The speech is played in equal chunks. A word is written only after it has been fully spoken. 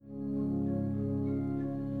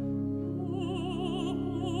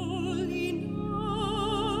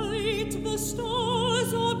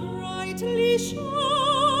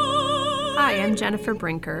am Jennifer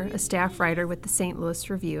Brinker, a staff writer with the St.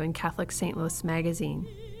 Louis Review and Catholic St. Louis Magazine.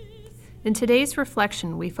 In today's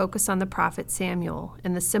reflection, we focus on the prophet Samuel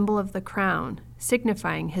and the symbol of the crown,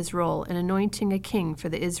 signifying his role in anointing a king for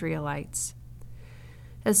the Israelites.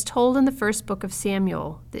 As told in the first book of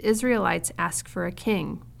Samuel, the Israelites ask for a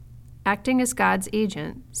king. Acting as God's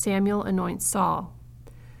agent, Samuel anoints Saul.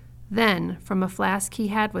 Then, from a flask he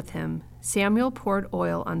had with him, Samuel poured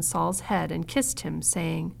oil on Saul's head and kissed him,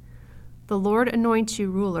 saying, "The Lord anoints you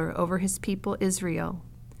ruler over his people Israel.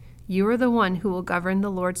 You are the one who will govern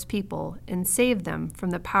the Lord's people and save them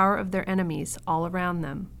from the power of their enemies all around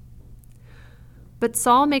them." But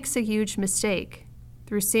Saul makes a huge mistake.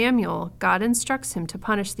 Through Samuel, God instructs him to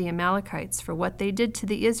punish the Amalekites for what they did to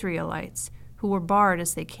the Israelites, who were barred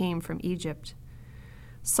as they came from Egypt.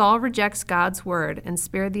 Saul rejects God's word and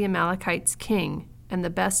spared the Amalekites' king and the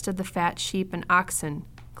best of the fat sheep and oxen,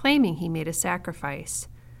 claiming he made a sacrifice.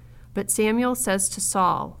 But Samuel says to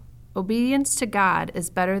Saul, "Obedience to God is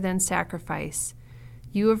better than sacrifice.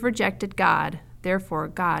 You have rejected God, therefore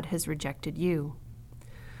God has rejected you."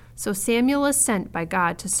 So Samuel is sent by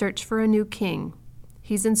God to search for a new king.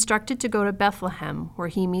 He's instructed to go to Bethlehem, where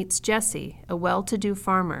he meets Jesse, a well-to-do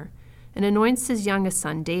farmer, and anoints his youngest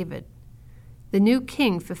son David. The new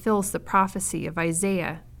king fulfills the prophecy of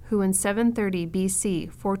Isaiah, who in 730 BC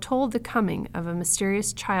foretold the coming of a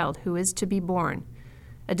mysterious child who is to be born,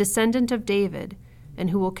 a descendant of David, and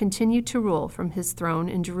who will continue to rule from his throne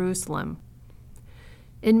in Jerusalem.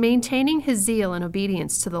 In maintaining his zeal and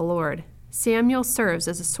obedience to the Lord, Samuel serves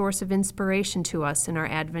as a source of inspiration to us in our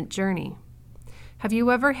Advent journey. Have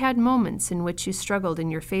you ever had moments in which you struggled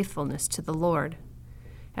in your faithfulness to the Lord?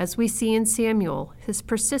 As we see in Samuel, his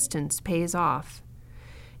persistence pays off.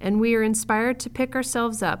 And we are inspired to pick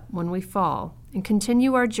ourselves up when we fall and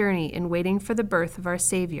continue our journey in waiting for the birth of our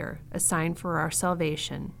Savior, a sign for our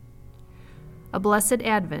salvation. A blessed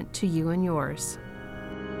Advent to you and yours.